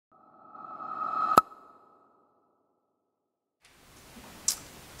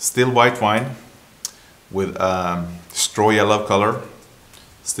Still white wine with straw yellow color.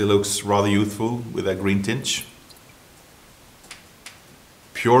 Still looks rather youthful with a green tinge.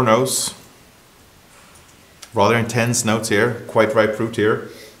 Pure nose. Rather intense notes here, quite ripe fruit here.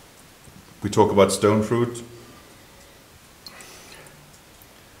 We talk about stone fruit.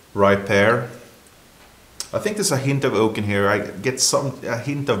 Ripe pear. I think there's a hint of oak in here. I get a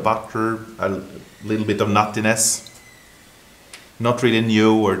hint of butter, a little bit of nuttiness. Not really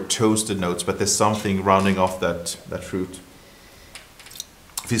new or toasted notes, but there's something rounding off that fruit.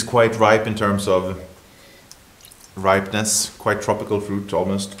 Feels quite ripe in terms of ripeness, quite tropical fruit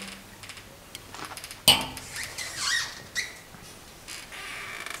almost.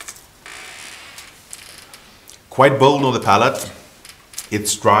 Quite bold on the palate.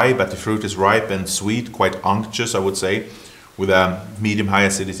 It's dry, but the fruit is ripe and sweet, quite unctuous, I would say, with a medium-high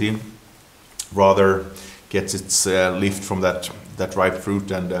acidity. Rather gets its lift from that ripe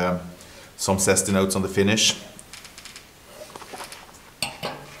fruit and some zesty notes on the finish.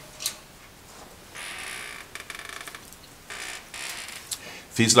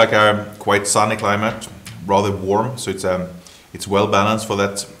 Feels like a quite sunny climate, rather warm, so it's well balanced for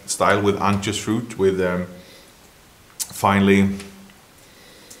that style with unctuous fruit, with finely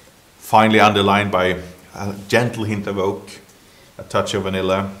underlined by a gentle hint of oak, a touch of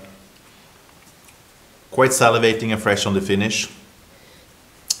vanilla. Quite salivating and fresh on the finish,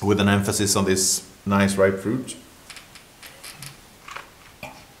 with an emphasis on this nice ripe fruit.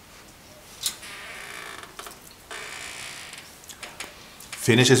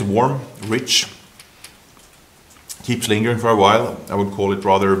 Finish is warm, rich, keeps lingering for a while. I would call it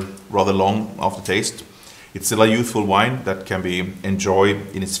rather long aftertaste. It's still a youthful wine that can be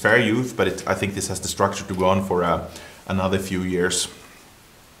enjoyed in its fair youth, but I think this has the structure to go on for another few years.